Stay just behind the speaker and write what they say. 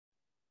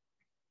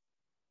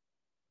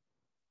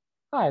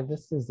Hi,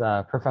 this is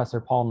Professor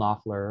Paul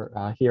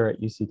Knopfler here at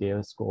UC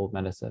Davis School of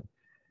Medicine.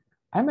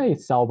 I'm a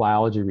cell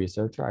biology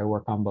researcher. I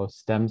work on both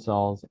stem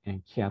cells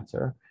and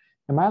cancer.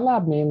 And my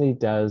lab mainly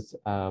does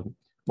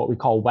what we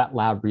call wet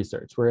lab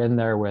research. We're in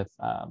there with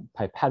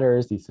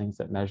pipetters, these things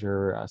that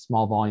measure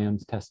small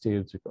volumes, test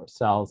tubes, we grow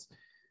cells.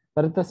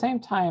 But at the same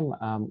time,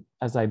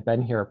 as I've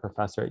been here a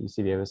professor at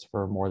UC Davis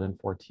for more than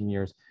 14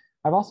 years,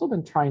 I've also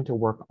been trying to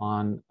work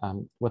on,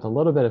 with a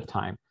little bit of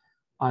time,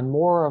 on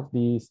more of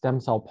the stem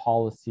cell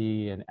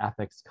policy and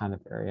ethics kind of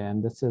area.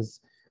 And this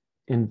has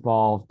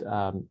involved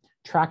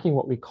tracking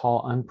what we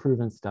call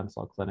unproven stem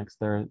cell clinics.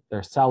 They're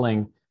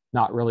selling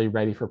not really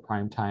ready for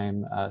prime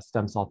time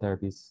stem cell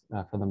therapies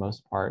for the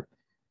most part.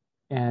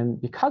 And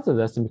because of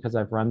this, and because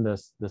I've run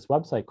this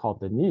website called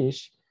The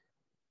Niche,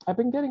 I've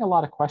been getting a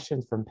lot of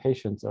questions from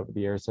patients over the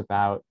years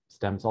about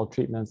stem cell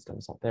treatments, stem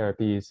cell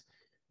therapies.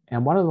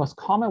 And one of the most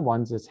common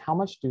ones is, how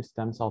much do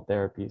stem cell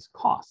therapies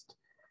cost?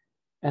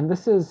 And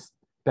this has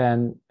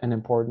been an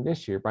important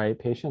issue, right?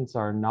 Patients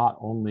are not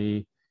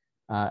only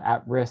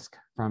at risk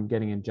from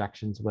getting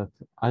injections with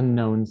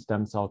unknown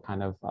stem cell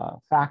kind of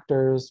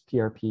factors,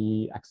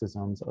 PRP,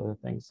 exosomes, other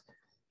things.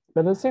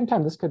 But at the same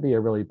time, this could be a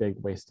really big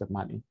waste of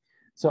money.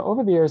 So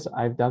over the years,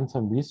 I've done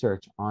some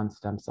research on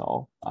stem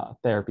cell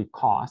therapy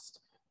cost,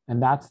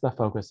 and that's the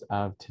focus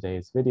of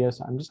today's video.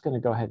 So I'm just going to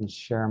go ahead and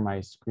share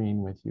my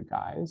screen with you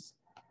guys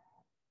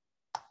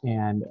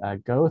and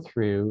go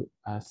through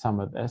some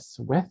of this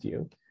with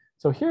you.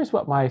 So here's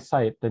what my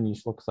site, The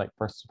Niche, looks like,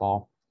 first of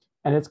all.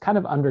 And it's kind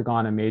of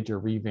undergone a major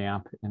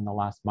revamp in the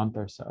last month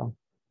or so.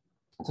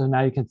 So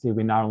now you can see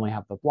we not only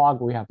have the blog,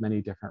 but we have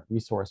many different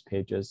resource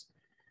pages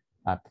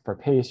for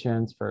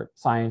patients, for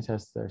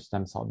scientists. There's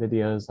stem cell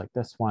videos like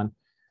this one.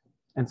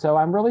 And so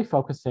I'm really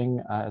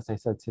focusing, as I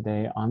said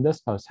today, on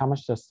this post: how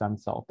much does stem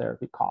cell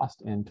therapy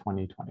cost in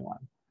 2021?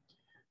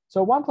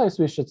 So one place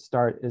we should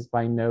start is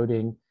by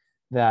noting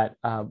that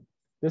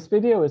this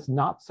video is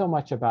not so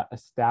much about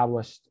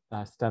established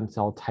stem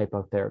cell type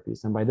of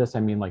therapies. And by this, I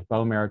mean like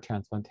bone marrow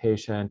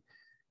transplantation,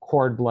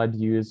 cord blood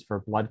used for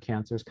blood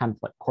cancers, kind of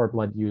like cord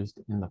blood used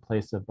in the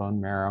place of bone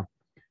marrow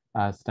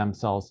stem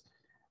cells.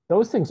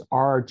 Those things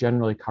are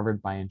generally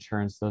covered by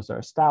insurance. Those are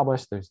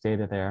established, there's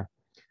data there.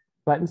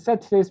 But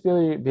instead, today's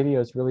video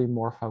is really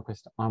more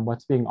focused on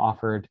what's being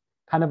offered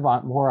kind of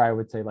on more, I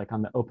would say, like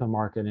on the open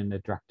market in a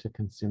direct to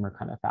consumer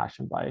kind of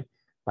fashion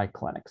by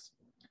clinics.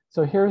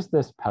 So here's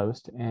this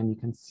post, and you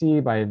can see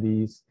by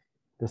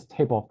this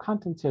table of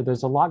contents here,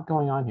 there's a lot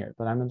going on here,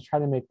 but I'm going to try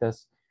to make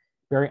this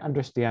very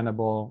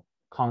understandable,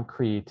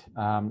 concrete,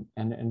 and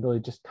really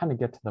just kind of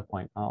get to the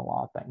point on a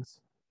lot of things.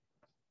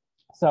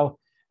 So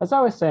as I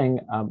was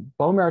saying,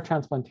 bone marrow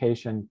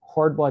transplantation,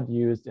 cord blood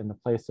used in the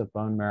place of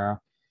bone marrow,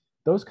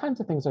 those kinds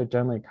of things are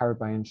generally covered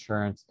by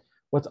insurance.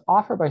 What's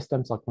offered by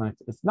stem cell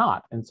clinics is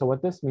not. And so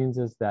what this means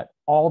is that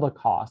all the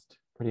cost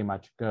pretty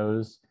much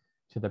goes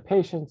to the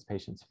patient's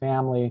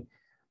family.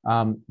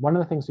 One of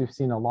the things we've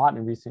seen a lot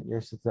in recent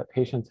years is that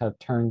patients have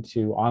turned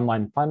to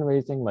online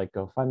fundraising like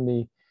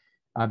GoFundMe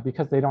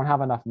because they don't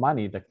have enough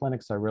money. The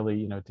clinics are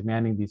really,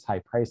 demanding these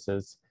high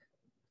prices,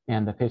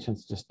 and the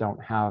patients just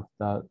don't have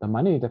the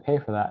money to pay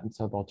for that. And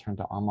so they'll turn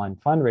to online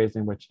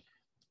fundraising, which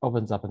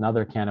opens up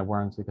another can of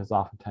worms, because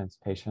oftentimes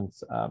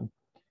patients,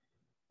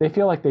 they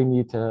feel like they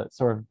need to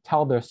sort of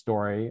tell their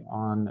story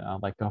on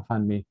like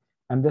GoFundMe.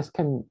 And this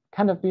can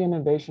kind of be an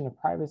invasion of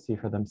privacy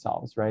for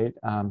themselves, right?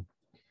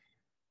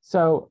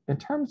 So in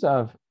terms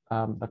of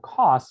the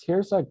cost,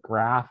 here's a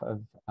graph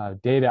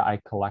of data I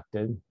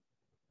collected.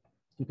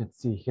 You can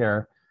see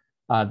here,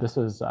 this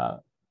was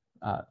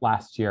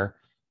last year.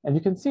 And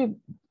you can see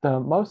the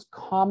most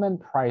common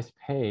price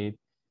paid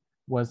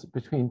was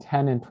between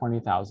 $10,000 and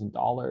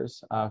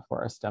 $20,000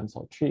 for a stem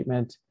cell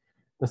treatment.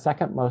 The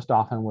second most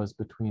often was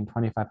between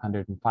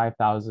 $2,500 and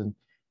 $5,000. And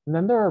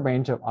then there are a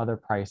range of other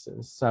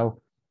prices. So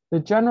the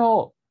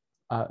general,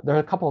 there are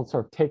a couple of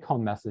sort of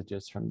take-home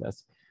messages from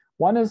this.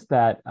 One is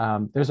that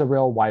there's a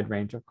real wide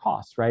range of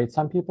costs, right?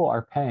 Some people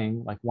are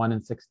paying, like 1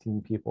 in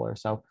 16 people or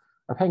so,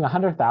 are paying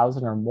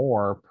 $100,000 or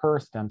more per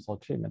stem cell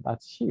treatment.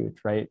 That's huge,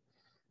 right?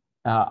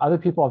 Other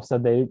people have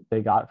said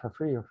they got it for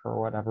free or for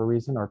whatever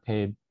reason, or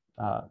paid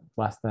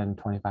less than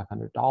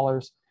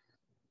 $2,500.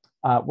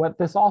 What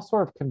this all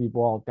sort of can be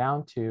boiled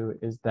down to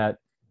is that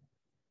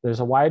there's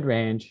a wide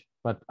range,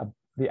 but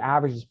the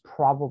average is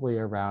probably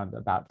around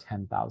about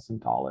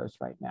 $10,000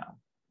 right now.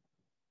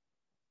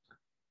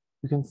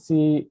 You can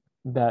see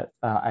that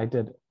I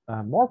did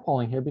more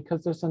polling here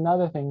because there's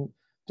another thing,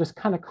 just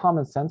kind of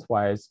common sense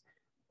wise,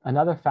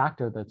 another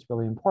factor that's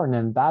really important,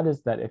 and that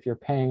is that if you're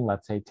paying,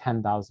 let's say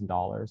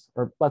 $10,000,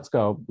 or let's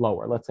go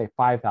lower, let's say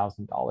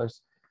 $5,000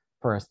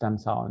 for a stem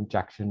cell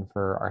injection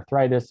for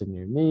arthritis in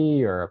your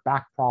knee or a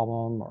back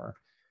problem or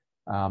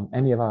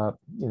any of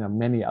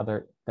many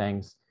other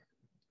things,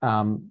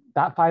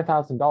 that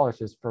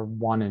 $5,000 is for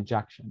one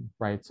injection,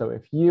 right? So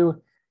if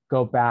you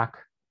go back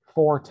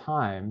 4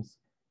 times,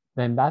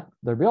 then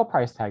the real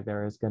price tag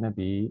there is going to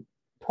be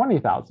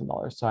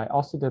 $20,000. So I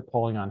also did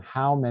polling on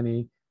how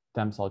many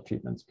stem cell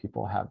treatments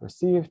people have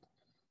received.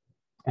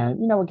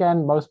 And,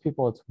 again, most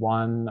people it's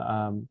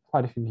one,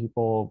 quite a few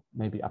people,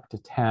 maybe up to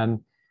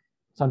 10,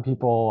 some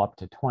people up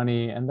to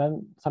 20, and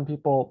then some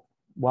people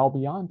well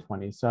beyond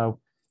 20. So,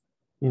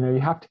 you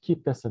have to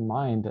keep this in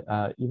mind,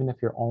 even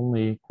if you're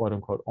only, quote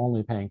unquote,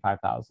 only paying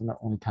 $5,000 or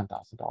only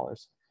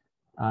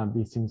 $10,000.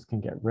 These things can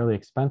get really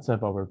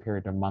expensive over a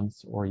period of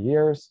months or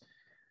years.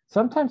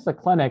 Sometimes the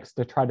clinics,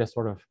 to try to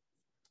sort of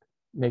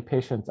make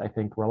patients, I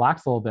think,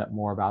 relax a little bit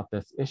more about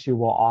this issue,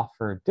 will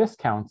offer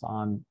discounts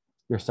on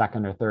your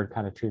second or third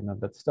kind of treatment,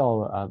 but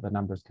still the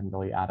numbers can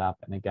really add up.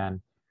 And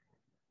again,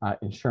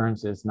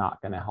 insurance is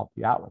not going to help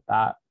you out with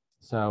that.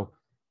 So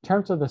in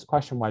terms of this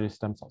question, why do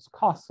stem cells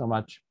cost so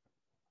much?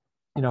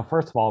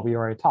 First of all, we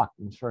already talked,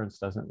 insurance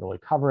doesn't really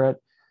cover it.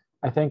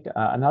 I think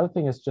another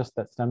thing is just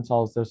that stem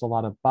cells, there's a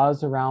lot of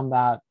buzz around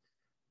that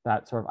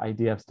sort of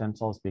idea of stem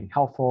cells being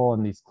helpful,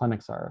 and these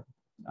clinics are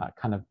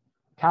kind of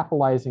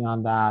capitalizing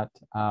on that.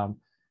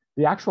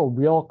 The actual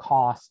real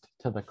cost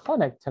to the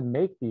clinic to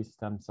make these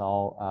stem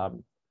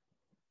cell,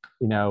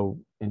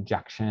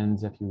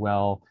 injections, if you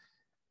will,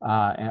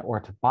 or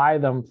to buy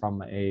them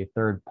from a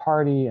third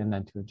party and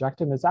then to inject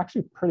them is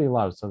actually pretty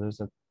low. So there's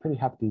a pretty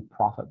hefty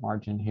profit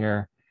margin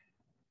here.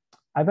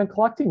 I've been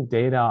collecting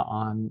data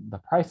on the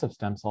price of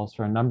stem cells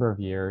for a number of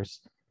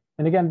years.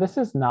 And again, this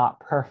is not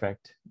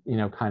perfect,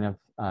 kind of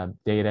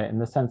data in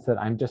the sense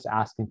that I'm just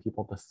asking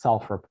people to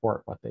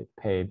self-report what they've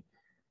paid.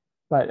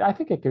 But I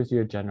think it gives you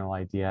a general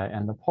idea.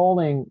 And the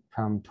polling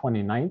from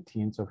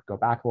 2019, so if we go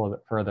back a little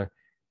bit further,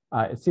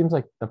 it seems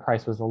like the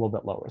price was a little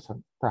bit lower.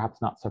 So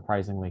perhaps not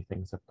surprisingly,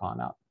 things have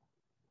gone up.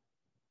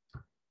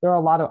 There are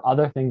a lot of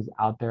other things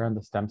out there in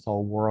the stem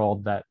cell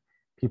world that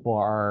people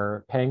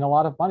are paying a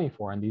lot of money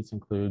for, and these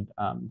include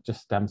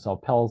just stem cell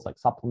pills, like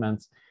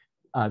supplements.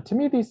 To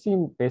me, these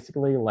seem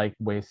basically like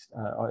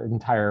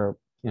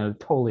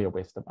totally a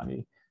waste of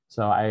money.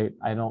 So I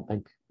don't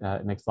think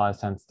it makes a lot of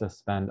sense to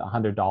spend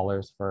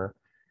 $100 for,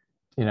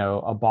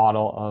 a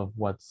bottle of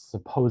what's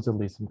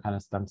supposedly some kind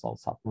of stem cell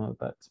supplement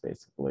that's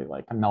basically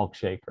like a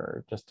milkshake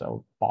or just a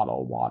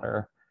bottle of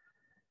water.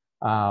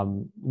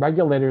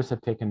 Regulators have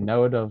taken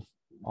note of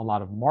a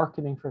lot of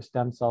marketing for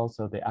stem cells.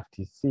 So the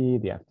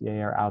FTC, the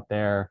FDA are out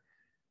there.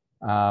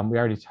 We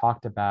already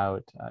talked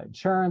about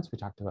insurance. We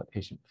talked about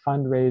patient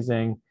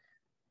fundraising.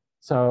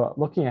 So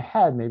looking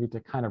ahead, maybe to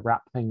kind of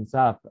wrap things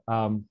up,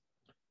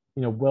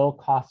 will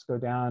costs go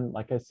down?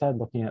 Like I said,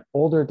 looking at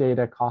older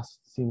data, costs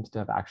seems to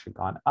have actually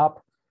gone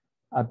up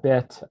a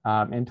bit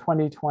in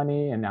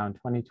 2020 and now in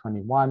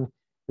 2021.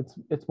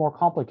 It's more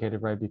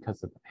complicated, right,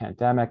 because of the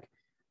pandemic.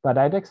 But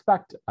I'd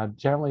expect,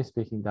 generally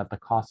speaking, that the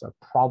costs are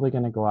probably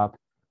going to go up.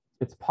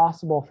 It's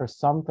possible for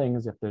some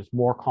things, if there's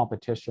more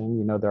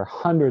competition, there are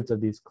hundreds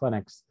of these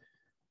clinics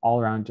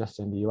all around just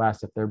in the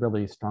US. If they're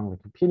really strongly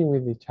competing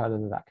with each other,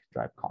 that could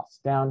drive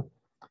costs down.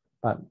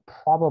 But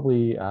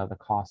probably the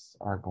costs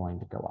are going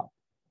to go up.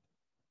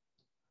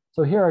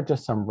 So here are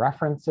just some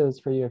references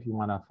for you. If you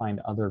want to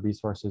find other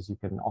resources, you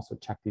can also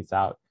check these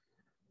out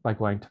by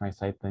going to my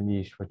site, The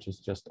Niche, which is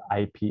just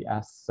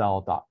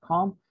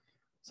ipscell.com.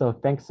 So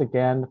thanks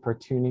again for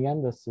tuning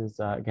in. This is,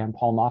 again,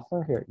 Paul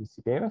Knoepfler here at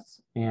UC Davis,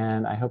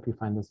 and I hope you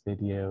find this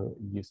video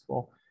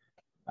useful.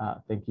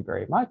 Thank you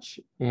very much.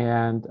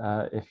 And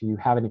if you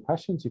have any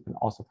questions, you can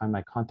also find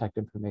my contact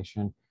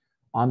information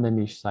on the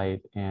Niche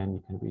site, and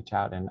you can reach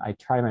out, and I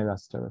try my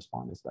best to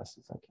respond as best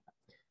as I can.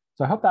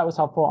 So I hope that was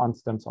helpful on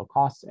stem cell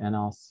costs, and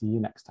I'll see you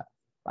next time.